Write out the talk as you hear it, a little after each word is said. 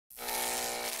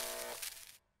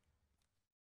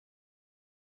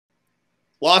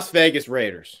Las Vegas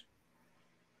Raiders.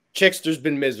 Chickster's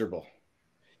been miserable.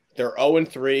 They're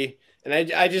 0-3. And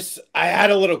I had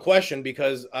a little question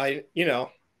because there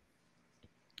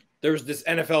was this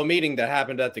NFL meeting that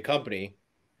happened at the company.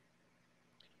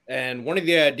 And one of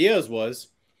the ideas was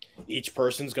each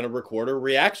person's going to record a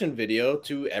reaction video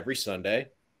to every Sunday.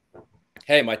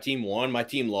 Hey, my team won, my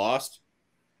team lost.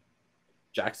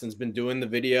 Jackson's been doing the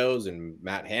videos, and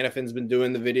Matt Hannafin's been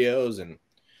doing the videos, and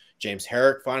James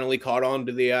Herrick finally caught on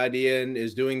to the idea and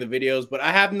is doing the videos. But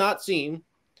I have not seen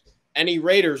any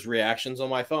Raiders reactions on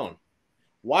my phone.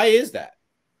 Why is that?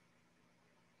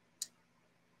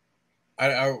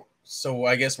 So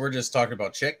I guess we're just talking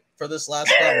about Chick for this last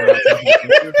spot. We're not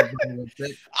talking about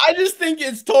Chick. I just think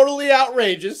it's totally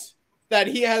outrageous that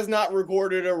he has not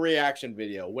recorded a reaction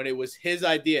video when it was his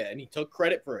idea, and he took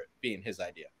credit for it being his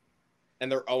idea.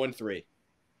 And they're 0-3.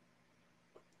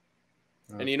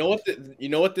 And you know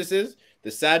what this is?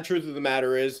 The sad truth of the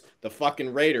matter is the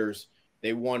fucking Raiders,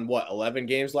 they won, 11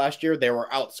 games last year? They were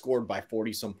outscored by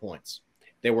 40-some points.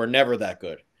 They were never that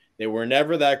good. They were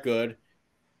never that good.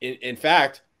 In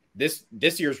fact, this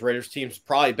year's Raiders team's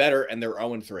probably better, and they're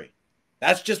 0-3.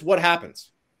 That's just what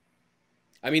happens.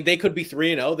 I mean, they could be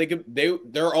 3-0. They're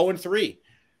 0-3.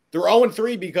 They're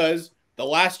 0-3 because the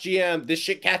last GM, this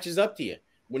shit catches up to you.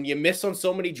 When you miss on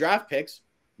so many draft picks,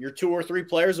 you're 2 or 3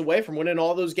 players away from winning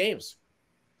all those games.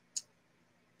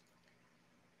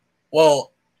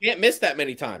 Well, you can't miss that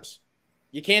many times.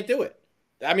 You can't do it.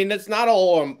 I mean, that's not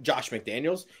all Josh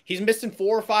McDaniels. He's missing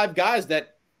 4 or 5 guys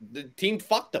that the team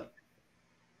fucked him.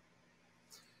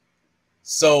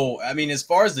 So, I mean, as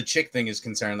far as the Chick thing is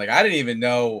concerned, like, I didn't even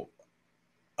know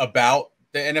about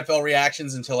the NFL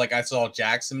reactions until, like, I saw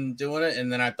Jackson doing it.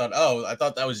 And then I thought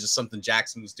that was just something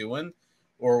Jackson was doing,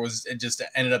 or it just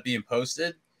ended up being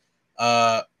posted.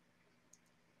 I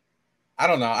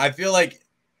don't know. I feel like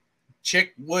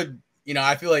Chick would,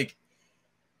 I feel like,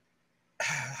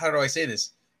 how do I say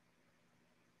this?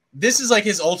 This is like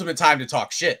his ultimate time to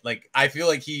talk shit. Like, I feel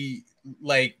like he,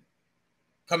 like,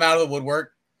 come out of the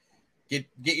woodwork, get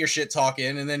your shit talk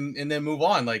in, and then move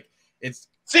on. Like, it's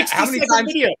 60-second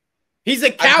video. He's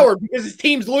a coward because his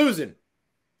team's losing.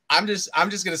 I'm just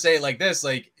gonna say it like this.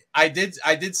 Like, I did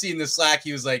see in the Slack,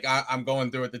 he was like, I'm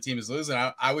going through it, the team is losing.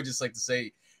 I would just like to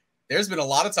say, there's been a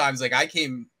lot of times, like, I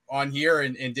came on here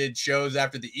and did shows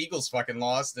after the Eagles fucking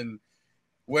lost and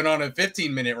went on a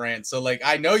 15-minute rant. So, like,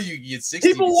 I know you get 60.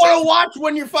 People want to watch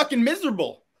when you're fucking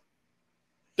miserable.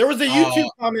 There was a YouTube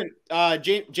comment.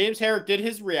 James Herrick did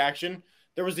his reaction.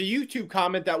 There was a YouTube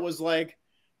comment that was like,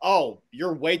 oh,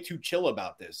 you're way too chill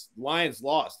about this. Lions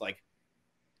lost. Like,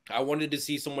 I wanted to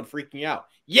see someone freaking out.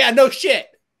 Yeah, no shit.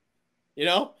 You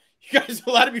guys are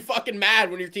allowed to be fucking mad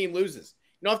when your team loses.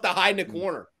 You don't have to hide in a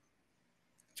corner.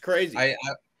 It's crazy.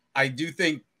 I do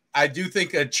think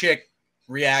a Chick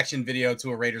reaction video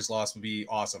to a Raiders loss would be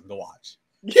awesome to watch.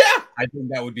 Yeah, I think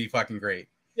that would be fucking great.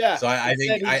 Yeah. So I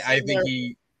think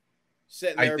he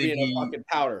sitting there being a fucking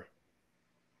powder.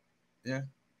 Yeah.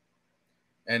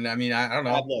 And I mean, I don't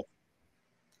know.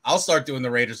 I'll start doing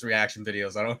the Raiders reaction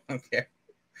videos. I don't care.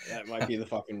 That might be the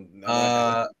fucking.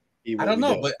 I don't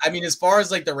know, but I mean, as far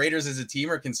as like the Raiders as a team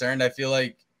are concerned, I feel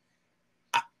like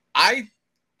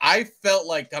I felt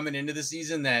like coming into the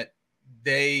season that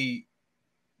they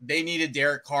needed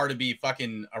Derek Carr to be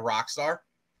fucking a rock star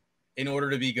in order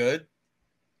to be good.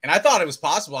 And I thought it was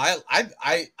possible.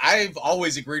 I've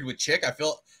always agreed with Chick. I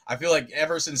feel like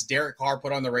ever since Derek Carr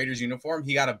put on the Raiders uniform,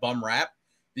 he got a bum rap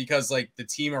because like the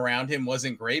team around him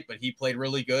wasn't great, but he played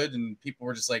really good, and people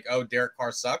were just like, "Oh, Derek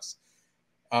Carr sucks."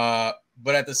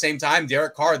 But at the same time,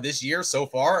 Derek Carr this year so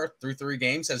far through 3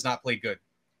 games has not played good.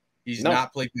 He's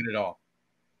not played good at all.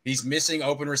 He's missing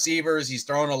open receivers. He's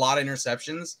throwing a lot of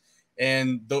interceptions.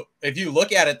 And if you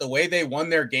look at it, the way they won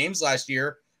their games last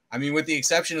year, I mean, with the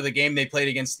exception of the game they played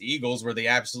against the Eagles where they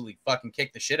absolutely fucking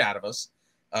kicked the shit out of us,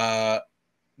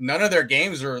 none of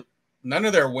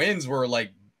their wins were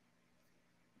like,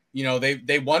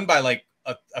 they won by like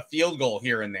a field goal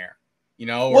here and there,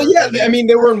 I mean,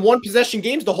 they were in 1-possession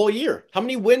games the whole year. How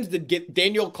many wins did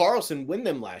Daniel Carlson win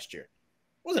them last year?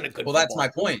 Wasn't a good. Well, that's my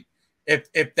point.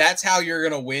 If that's how you're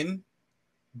going to win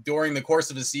during the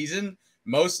course of a season,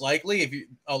 most likely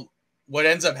what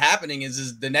ends up happening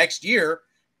is the next year,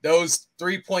 those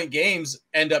 3-point games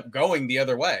end up going the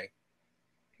other way.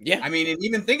 Yeah. I mean, and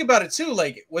even think about it too.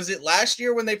 Like, was it last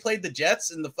year when they played the Jets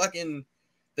and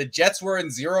the Jets were in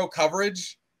 0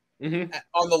 coverage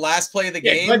on the last play of the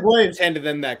game? Greg Williams handed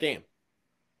them that game.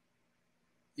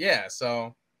 Yeah.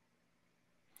 So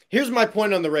here's my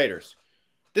point on the Raiders.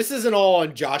 This isn't all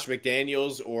on Josh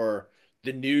McDaniels or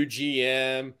the new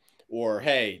GM or,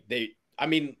 hey,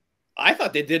 I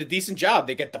thought they did a decent job.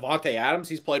 They get Devontae Adams.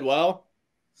 He's played well.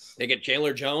 They get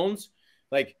Chandler Jones.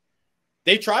 Like,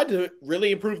 they tried to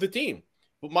really improve the team.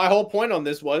 But my whole point on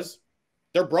this was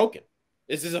they're broken.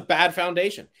 This is a bad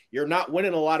foundation. You're not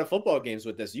winning a lot of football games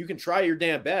with this. You can try your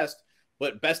damn best,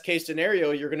 but best case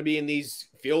scenario, you're going to be in these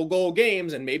field goal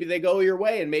games, and maybe they go your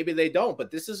way and maybe they don't.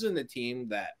 But this isn't a team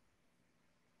that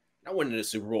not winning a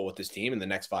Super Bowl with this team in the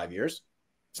next 5 years.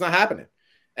 It's not happening.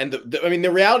 And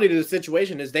the reality of the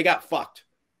situation is they got fucked.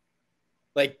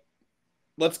 Like,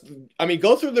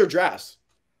 go through their drafts.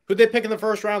 Who'd they pick in the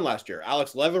first round last year?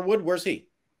 Alex Leatherwood, where's he?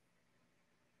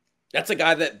 That's a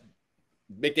guy that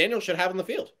McDaniel should have in the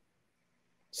field.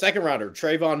 Second rounder,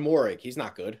 Trayvon Morig. He's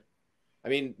not good. I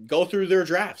mean, go through their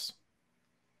drafts.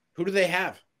 Who do they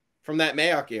have from that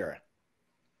Mayock era?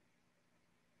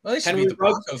 Well, they should beat the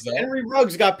Broncos, though. Henry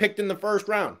Ruggs got picked in the first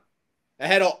round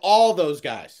ahead of all those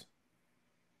guys.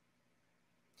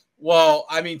 Well,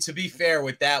 I mean, to be fair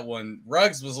with that one,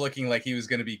 Ruggs was looking like he was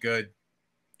going to be good.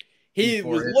 He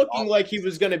was looking like he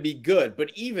was going to be good,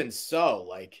 but even so,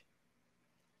 like,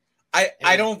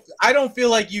 I don't feel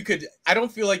like you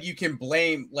can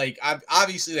blame, like,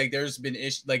 obviously, like, there's been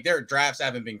issues, like, their drafts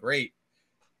haven't been great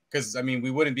because, I mean, we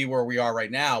wouldn't be where we are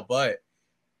right now, but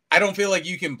I don't feel like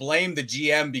you can blame the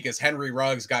GM because Henry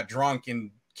Ruggs got drunk and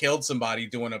killed somebody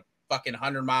doing a fucking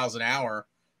 100 miles an hour,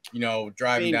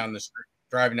 driving down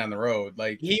the road.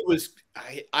 Like, he was,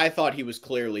 I thought he was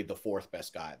clearly the fourth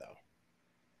best guy, though,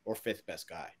 or fifth best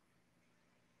guy.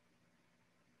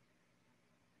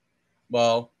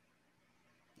 Well,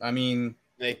 I mean,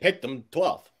 they picked him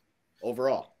 12th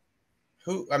overall.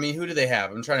 Who do they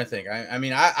have? I'm trying to think.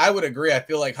 I would agree. I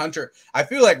feel like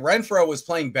Renfro was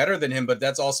playing better than him, but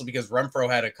that's also because Renfro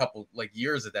had a couple like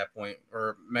years at that point,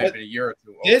 or maybe a year or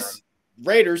two. This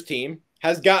Raiders team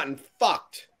has gotten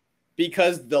fucked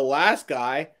because the last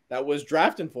guy that was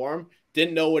drafting for him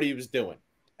didn't know what he was doing.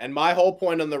 And my whole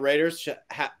point on the Raiders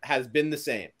has been the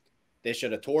same. They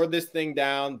should have tore this thing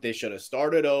down. They should have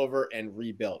started over and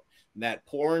rebuilt. That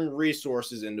pouring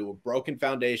resources into a broken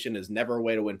foundation is never a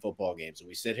way to win football games. And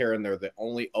we sit here and they're the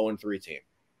only 0-3 team.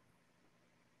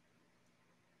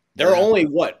 They're only,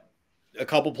 a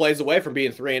couple plays away from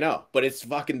being 3-0. But it's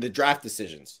fucking the draft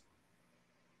decisions.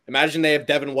 Imagine they have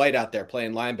Devin White out there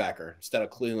playing linebacker instead of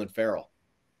Cleveland Farrell.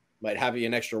 Might have you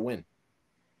an extra win.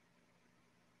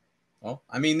 Well,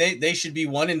 I mean, they should be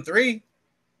 1-3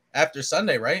 after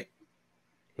Sunday, right?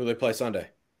 Who they play Sunday?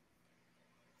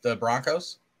 The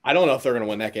Broncos. I don't know if they're going to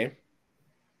win that game.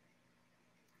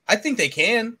 I think they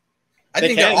can. I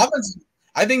think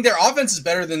their offense is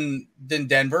better than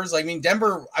Denver's. I mean,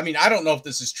 Denver, I don't know if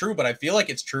this is true, but I feel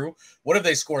like it's true. What have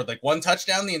they scored? Like one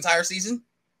touchdown the entire season?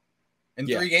 In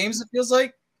 3 games, it feels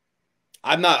like?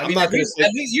 At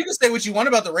least you can say what you want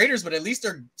about the Raiders, but at least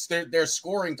they're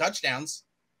scoring touchdowns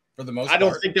for the most part. I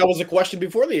don't think that was a question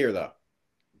before the year, though.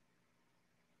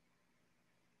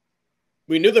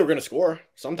 We knew they were going to score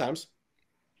sometimes.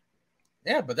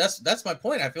 Yeah, but that's my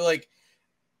point. I feel like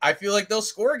they'll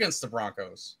score against the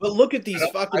Broncos. But look at these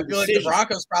fucking I feel like the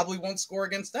Broncos probably won't score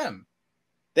against them.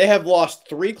 They have lost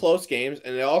 3 close games,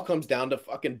 and it all comes down to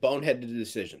fucking boneheaded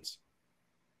decisions.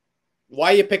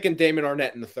 Why are you picking Damon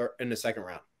Arnett in the second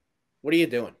round? What are you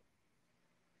doing?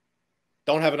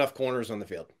 Don't have enough corners on the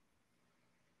field.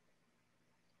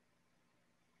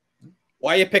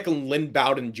 Why are you picking Lynn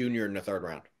Bowden Jr. in the third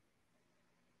round?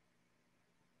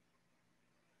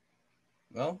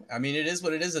 Well, I mean, it is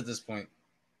what it is at this point.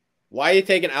 Why are you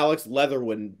taking Alex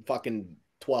Leatherwood in fucking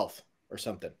 12th or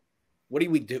something? What do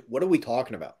we do? What are we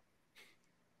talking about?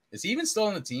 Is he even still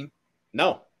on the team?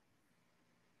 No.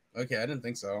 Okay, I didn't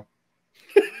think so.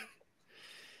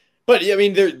 But, I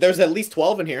mean, there's at least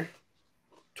 12 in here.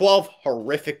 12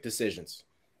 horrific decisions.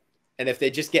 And if they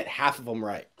just get half of them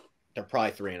right, they're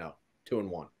probably 3-0,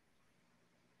 2-1.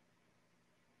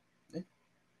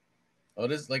 Well,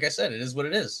 it is, like I said, it is what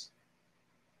it is.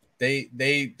 They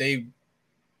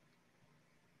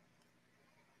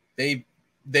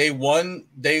won.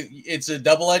 It's a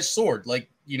double-edged sword. Like,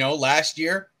 last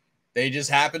year they just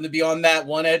happened to be on that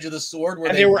one edge of the sword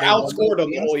where they were outscored on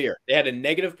the whole year. They had a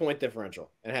negative point differential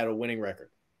and had a winning record.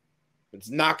 It's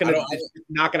not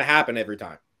gonna happen every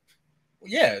time.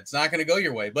 Yeah, it's not gonna go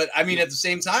your way. But I mean, at the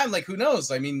same time, like, who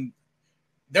knows? I mean,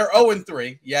 they're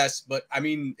 0-3, yes, but I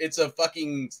mean, it's a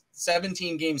fucking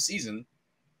 17-game season.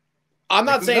 I'm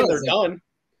not saying they're done,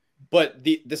 but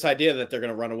this idea that they're going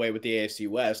to run away with the AFC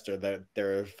West or that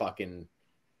they're fucking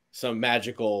some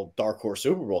magical dark horse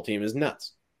Super Bowl team is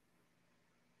nuts.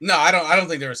 No, I don't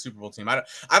think they're a Super Bowl team. I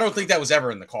don't think that was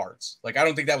ever in the cards. Like, I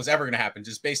don't think that was ever going to happen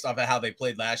just based off of how they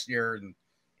played last year. And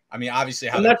I mean, obviously,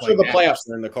 how I'm not sure the playoffs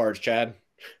are in the cards, Chad.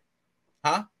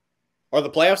 Huh? Are the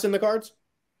playoffs in the cards?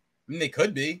 I mean, they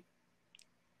could be.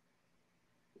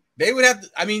 They would have.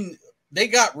 I mean, they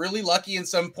got really lucky in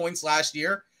some points last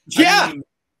year. Yeah.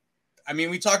 I mean,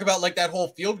 we talk about like that whole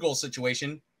field goal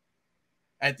situation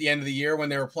at the end of the year when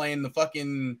they were playing the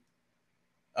fucking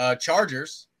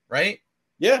Chargers, right?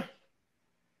 Yeah.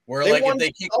 Where They like won if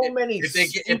they kick, so many if they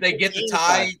get the games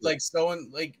tie, like so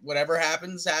and like whatever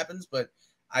happens. But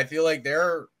I feel like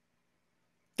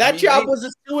that job was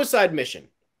a suicide mission.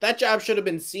 That job should have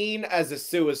been seen as a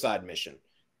suicide mission.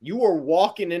 You were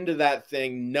walking into that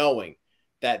thing knowing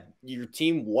that your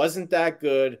team wasn't that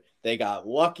good. They got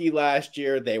lucky last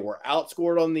year. They were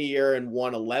outscored on the year and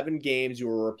won 11 games. You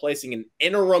were replacing an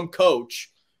interim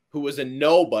coach who was a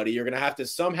nobody. You're going to have to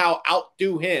somehow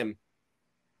outdo him.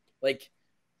 Like,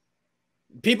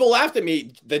 people laughed at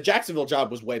me. The Jacksonville job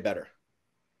was way better.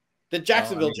 The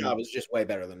Jacksonville job is just way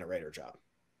better than the Raider job.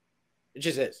 It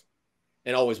just is.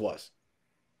 It always was.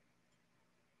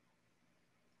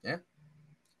 Yeah.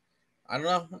 I don't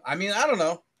know. I mean, I don't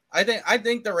know. I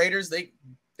think the Raiders, they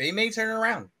may turn it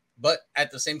around. But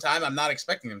at the same time, I'm not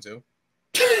expecting them to.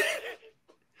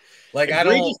 Like,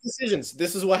 egregious decisions.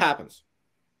 This is what happens.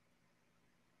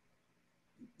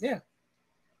 Yeah.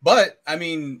 But, I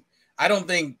mean, I don't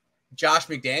think Josh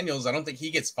McDaniels, I don't think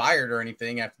he gets fired or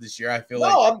anything after this year. I feel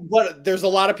but there's a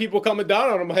lot of people coming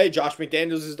down on him. Hey, Josh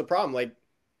McDaniels is the problem. Like,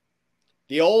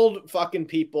 the old fucking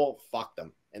people fucked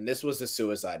them. And this was a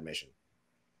suicide mission.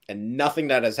 And nothing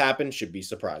that has happened should be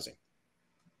surprising.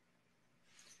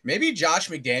 Maybe Josh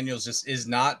McDaniels just is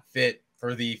not fit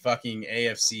for the fucking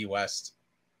AFC West.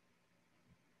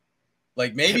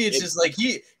 Like, maybe it's just like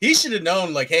he should have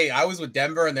known, like, hey, I was with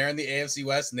Denver and they're in the AFC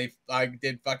West and I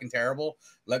did fucking terrible.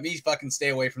 Let me fucking stay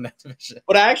away from that division.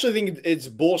 But I actually think it's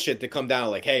bullshit to come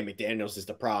down like, hey, McDaniels is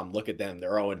the problem. Look at them.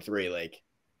 They're 0-3. Like,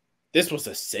 this was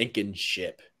a sinking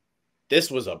ship.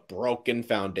 This was a broken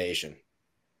foundation.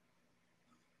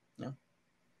 Yeah.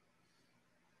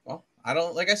 Well,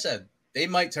 like I said, they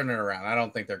might turn it around. I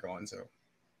don't think they're going to.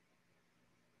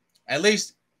 At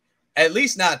least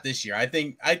not this year. I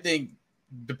think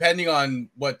depending on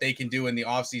what they can do in the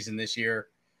offseason this year,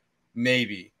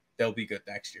 maybe they'll be good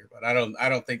next year. But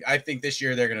I think this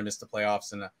year they're going to miss the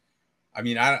playoffs. And I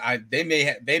mean, they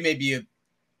may be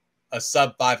a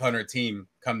sub 500 team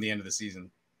come the end of the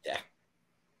season. Yeah.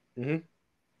 Mm-hmm.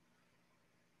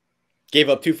 Gave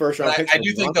up 2 first-round picks. I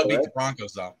do think they'll beat the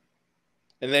Broncos, though.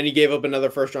 And then he gave up another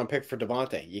first-round pick for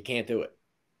Devontae. You can't do it.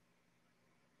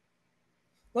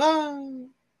 Well,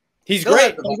 he's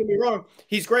great. Don't get me wrong.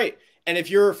 He's great. And if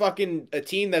you're fucking a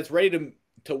team that's ready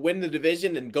to win the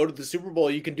division and go to the Super Bowl,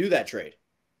 you can do that trade.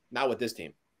 Not with this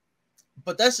team.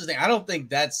 But that's the thing. I don't think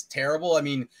that's terrible. I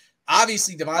mean,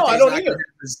 obviously Devontae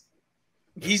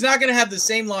he's not going to have the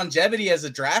same longevity as a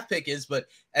draft pick is, but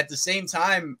at the same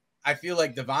time, I feel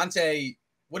like Devontae,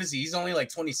 what is he? He's only like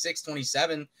 26,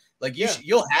 27. Like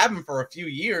you'll have him for a few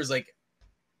years. Like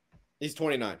he's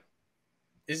 29.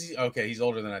 Is he? Okay, he's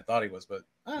older than I thought he was, but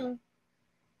I don't know.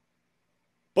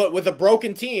 But with a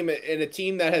broken team and a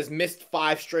team that has missed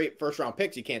 5 straight first-round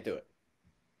picks, you can't do it.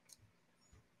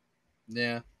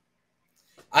 Yeah.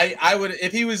 I would,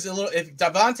 if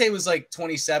Devontae was like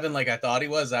 27, like I thought he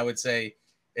was, I would say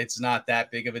it's not that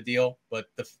big of a deal. But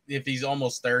if he's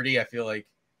almost 30, I feel like,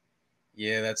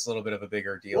 yeah, that's a little bit of a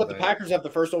bigger deal. Well, the Packers have the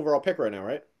first overall pick right now,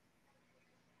 right?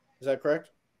 Is that correct?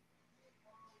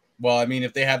 Well, I mean,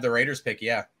 if they have the Raiders pick,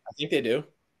 yeah. I think they do.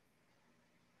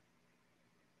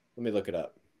 Let me look it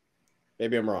up.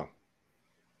 Maybe I'm wrong.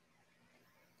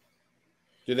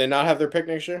 Do they not have their pick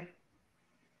next year?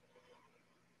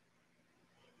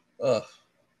 Ugh.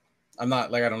 I'm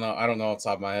not, like, I don't know. I don't know off the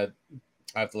top of my head.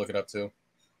 I have to look it up too.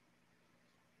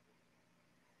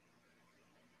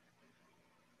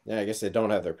 Yeah, I guess they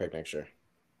don't have their pick next year.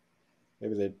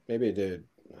 Maybe they did.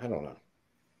 I don't know.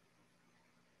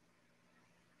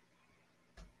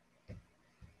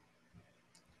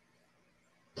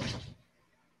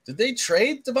 Did they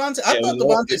trade Devontae? I thought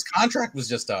Devontae's contract was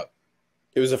just up.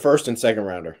 It was a first and second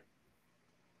rounder.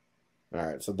 All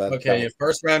right, so that's okay.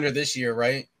 First rounder this year,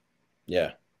 right?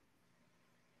 Yeah.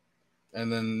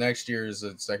 And then next year is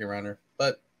a second rounder.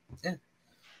 But yeah,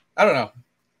 I don't know.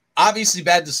 Obviously,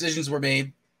 bad decisions were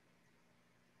made.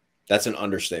 That's an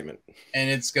understatement. And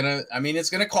it's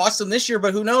gonna cost them this year,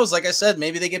 but who knows? Like I said,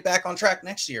 maybe they get back on track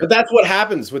next year. But that's what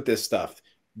happens with this stuff.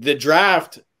 The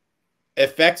draft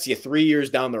affects you 3 years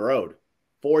down the road,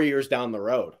 4 years down the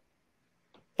road,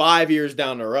 5 years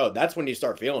down the road. That's when you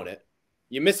start feeling it.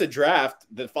 You miss a draft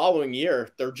the following year,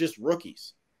 they're just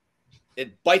rookies.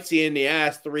 It bites you in the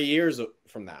ass 3 years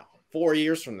from now, 4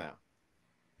 years from now.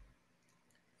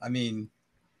 I mean,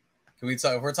 Can we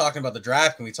talk? If we're talking about the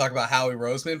draft, can we talk about Howie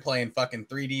Roseman playing fucking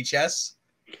 3D chess?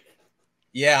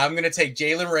 Yeah, I'm gonna take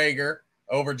Jalen Reagor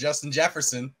over Justin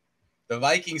Jefferson. The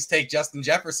Vikings take Justin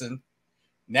Jefferson.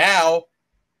 Now,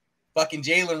 fucking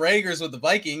Jalen Reagor's with the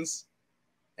Vikings,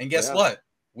 and guess what?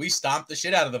 We stomped the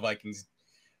shit out of the Vikings.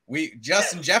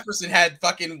 Justin Jefferson had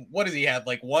fucking, what did he have?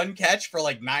 Like 1 catch for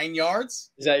like 9 yards?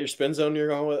 Is that your spin zone you're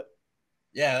going with?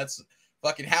 Yeah, that's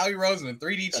fucking Howie Roseman,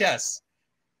 3D chess.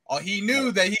 He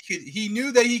knew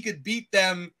that he could beat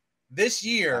them this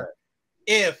year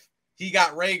if he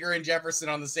got Reagor and Jefferson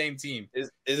on the same team.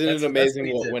 Isn't it amazing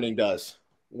what winning does?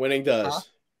 Winning does.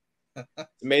 Huh?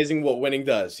 It's amazing what winning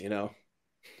does, you know.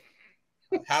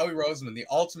 Howie Roseman, the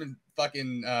ultimate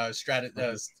fucking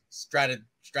strategy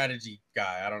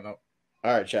guy. I don't know.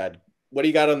 All right, Chad. What do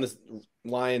you got on the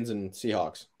Lions and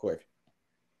Seahawks? Quick.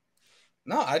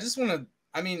 No, I just want to.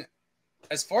 I mean,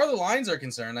 as far as the Lions are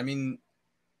concerned, I mean,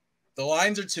 the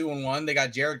Lions are 2-1. They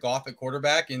got Jared Goff at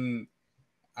quarterback, and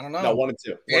I don't know. No,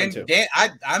 1-2.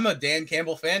 I'm a Dan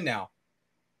Campbell fan now.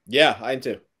 Yeah, I am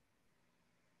too.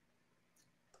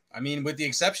 I mean, with the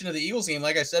exception of the Eagles game,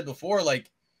 like I said before, like,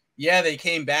 yeah, they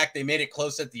came back. They made it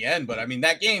close at the end. But, I mean,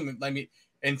 that game, I mean,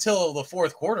 until the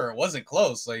fourth quarter, it wasn't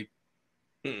close. Like,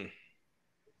 the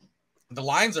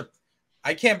Lions are –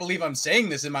 I can't believe I'm saying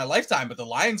this in my lifetime, but the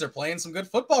Lions are playing some good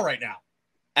football right now.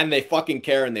 And they fucking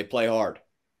care and they play hard.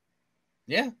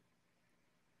 Yeah.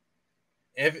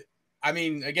 I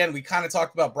mean, again, we kind of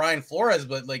talked about Brian Flores,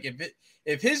 but, like,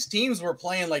 if his teams were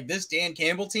playing like this Dan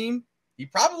Campbell team, he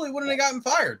probably wouldn't have gotten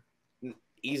fired.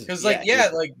 Because, like,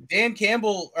 like Dan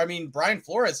Campbell, I mean, Brian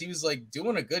Flores, he was, like,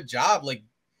 doing a good job, like,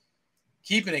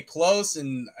 keeping it close.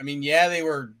 And, I mean, yeah, they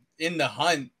were in the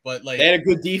hunt, but, like, they had a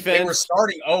good defense. They were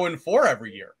starting 0-4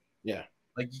 every year. Yeah.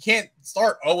 Like, you can't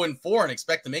start 0-4 and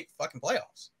expect to make the fucking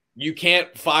playoffs. You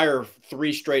can't fire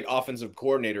 3 straight offensive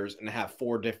coordinators and have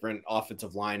 4 different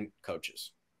offensive line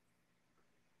coaches.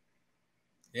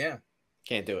 Yeah.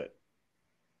 Can't do it.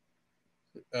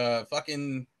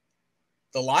 Fucking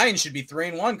the Lions should be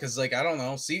 3-1 because, like, I don't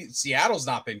know. Seattle's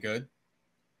not been good.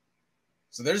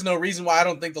 So there's no reason why I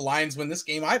don't think the Lions win this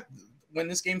game. I win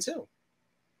this game too.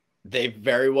 They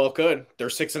very well could. They're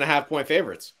 6.5-point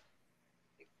favorites.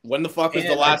 When the fuck was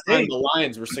the last time the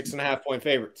Lions were 6.5-point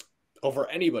favorites over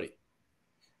anybody?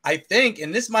 I think,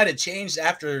 and this might have changed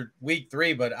after week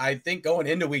 3, but I think going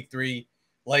into week 3,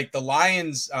 like the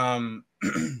Lions,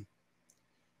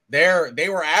 they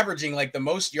were averaging like the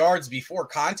most yards before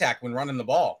contact when running the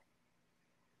ball.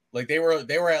 Like they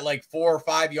were at like 4 or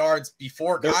 5 yards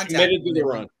before contact. They're committed to the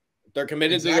run. They're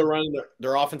committed to the run.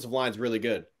 Their offensive line's really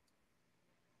good.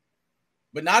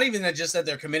 But not even that, just that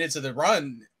they're committed to the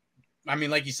run. I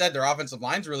mean, like you said, their offensive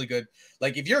line's really good.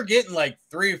 Like if you're getting like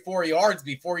 3 or 4 yards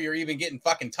before you're even getting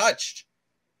fucking touched,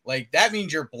 like that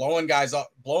means you're blowing guys off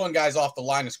the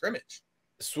line of scrimmage.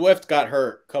 Swift got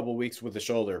hurt a couple weeks with the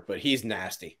shoulder, but he's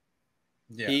nasty.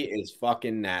 Yeah. He is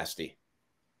fucking nasty.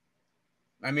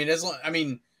 I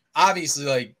mean, obviously,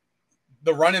 like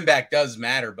the running back does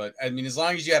matter, but I mean, as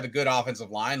long as you have a good offensive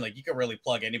line, like you can really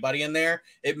plug anybody in there.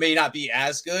 It may not be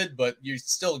as good, but you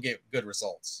still get good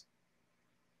results.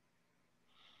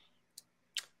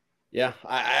 Yeah,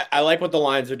 I like what the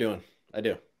Lions are doing. I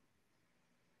do.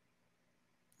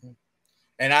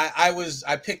 And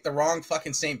I picked the wrong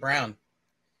fucking St. Brown.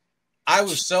 I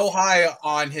was so high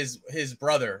on his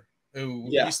brother who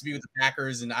used to be with the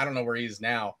Packers, and I don't know where he is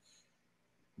now.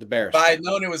 The Bears. If I had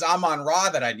known it was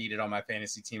Amon-Ra that I needed on my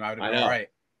fantasy team, I would have been all right.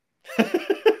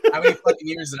 How many fucking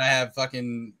years did I have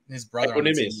fucking his brother on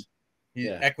the team?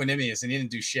 Equanimous, and he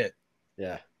didn't do shit.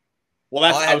 Yeah. Well,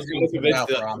 I was going to convince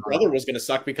the brother was going to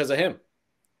suck because of him.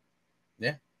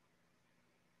 Yeah.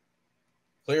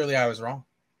 Clearly, I was wrong.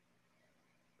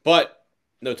 But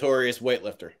notorious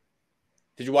weightlifter.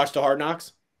 Did you watch the Hard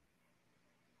Knocks?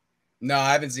 No,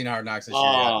 I haven't seen Hard Knocks this year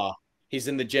yet. He's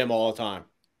in the gym all the time.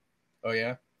 Oh,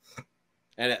 yeah?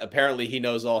 And apparently he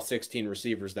knows all 16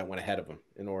 receivers that went ahead of him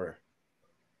in order.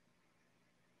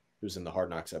 Who's in the Hard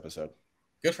Knocks episode.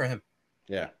 Good for him.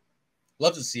 Yeah.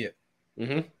 Love to see it.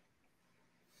 Mm-hmm.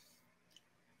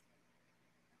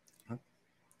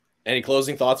 Any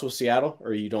closing thoughts with Seattle,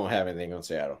 or you don't have anything on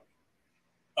Seattle?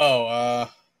 Oh,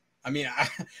 I mean,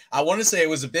 I want to say it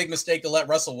was a big mistake to let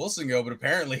Russell Wilson go, but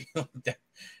apparently,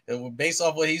 based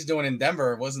off what he's doing in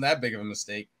Denver, it wasn't that big of a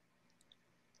mistake.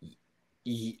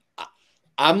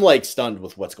 I'm like stunned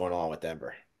with what's going on with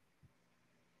Denver.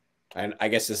 And I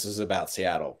guess this is about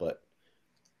Seattle, but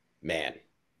man,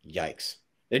 yikes.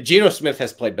 Geno Smith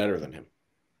has played better than him.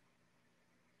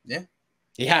 Yeah.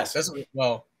 He has.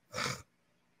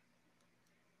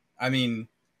 I mean,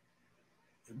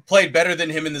 played better than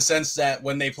him in the sense that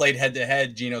when they played head to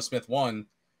head, Geno Smith won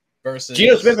versus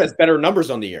Geno Smith has better numbers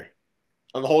on the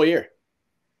whole year.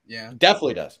 Yeah,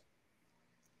 definitely does.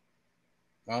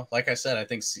 Well, like I said, I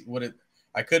think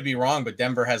I could be wrong, but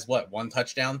Denver has what, 1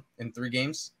 touchdown in 3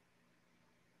 games?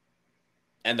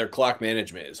 And their clock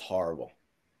management is horrible.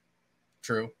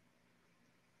 True.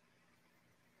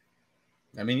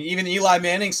 I mean, even Eli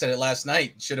Manning said it last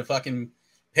night. Should have fucking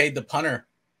paid the punter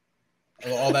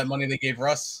all that money they gave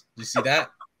Russ. Did you see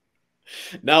that?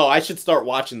 No, I should start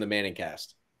watching the Manning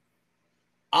cast.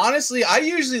 Honestly, I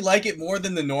usually like it more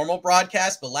than the normal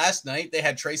broadcast, but last night they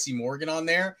had Tracy Morgan on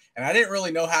there, and I didn't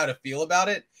really know how to feel about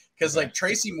it because like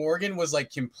Tracy Morgan was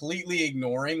like completely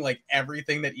ignoring like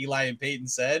everything that Eli and Peyton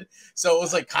said. So it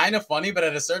was like kind of funny, but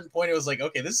at a certain point it was like,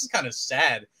 okay, this is kind of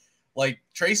sad. Like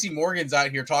Tracy Morgan's out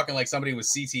here talking like somebody with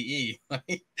CTE.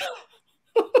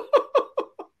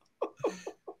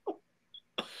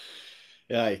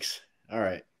 Yikes. All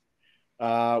right.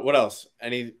 What else?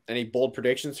 Any bold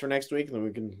predictions for next week? Then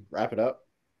we can wrap it up.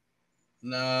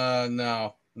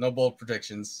 No bold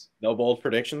predictions. No bold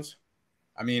predictions.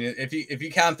 I mean, if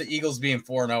you count the Eagles being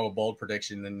 4-0 a bold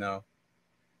prediction, then no.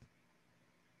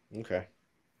 Okay.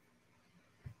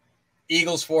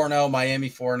 Eagles 4-0, Miami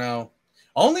 4-0.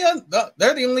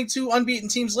 They're the only 2 unbeaten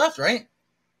teams left, right?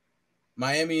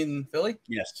 Miami and Philly.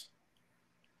 Yes.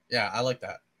 Yeah, I like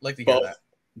that. Like to hear that.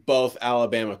 Both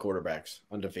Alabama quarterbacks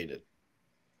undefeated.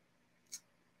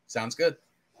 Sounds good.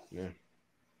 Yeah.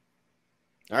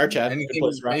 All right, Chad.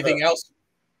 Anything else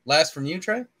last from you,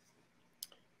 Trey?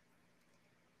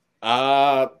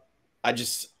 I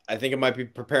think it might be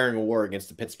preparing a war against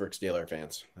the Pittsburgh Steelers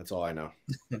fans. That's all I know.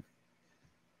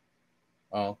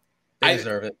 Oh, they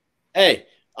deserve it. Hey,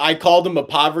 I called them a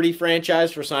poverty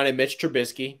franchise for signing Mitch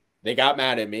Trubisky. They got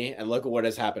mad at me, and look at what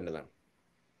has happened to them.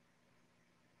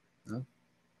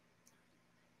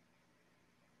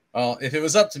 Well, if it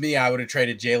was up to me, I would have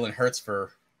traded Jalen Hurts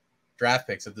for draft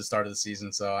picks at the start of the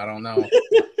season. So I don't know.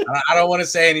 I don't want to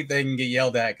say anything and get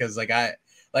yelled at because, like I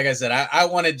said, I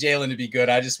wanted Jalen to be good.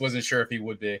 I just wasn't sure if he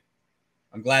would be.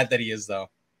 I'm glad that he is, though.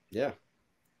 Yeah.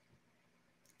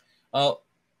 Well,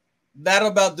 that'll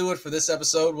about do it for this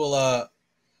episode. We'll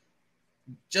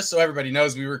just so everybody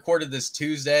knows, we recorded this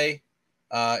Tuesday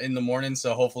in the morning,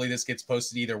 so hopefully this gets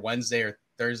posted either Wednesday or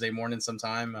Thursday morning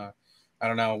sometime. I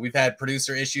don't know. We've had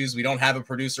producer issues. We don't have a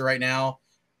producer right now.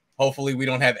 Hopefully we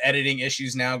don't have editing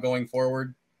issues now going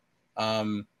forward.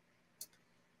 But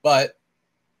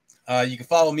you can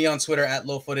follow me on Twitter at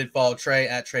Lowfooted. Follow Trey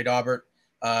at Trey Daubert.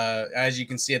 As you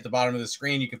can see at the bottom of the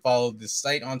screen, you can follow the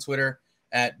site on Twitter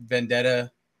at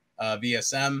Vendetta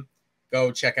VSM.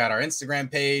 Go check out our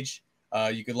Instagram page.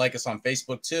 You could like us on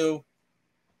Facebook too.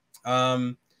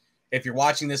 If you're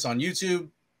watching this on YouTube,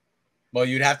 well,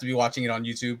 you'd have to be watching it on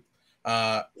YouTube.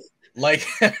 Like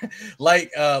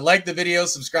the video,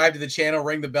 subscribe to the channel,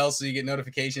 ring the bell so you get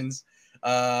notifications.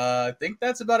 I think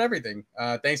that's about everything.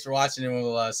 Thanks for watching, and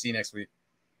we'll see you next week.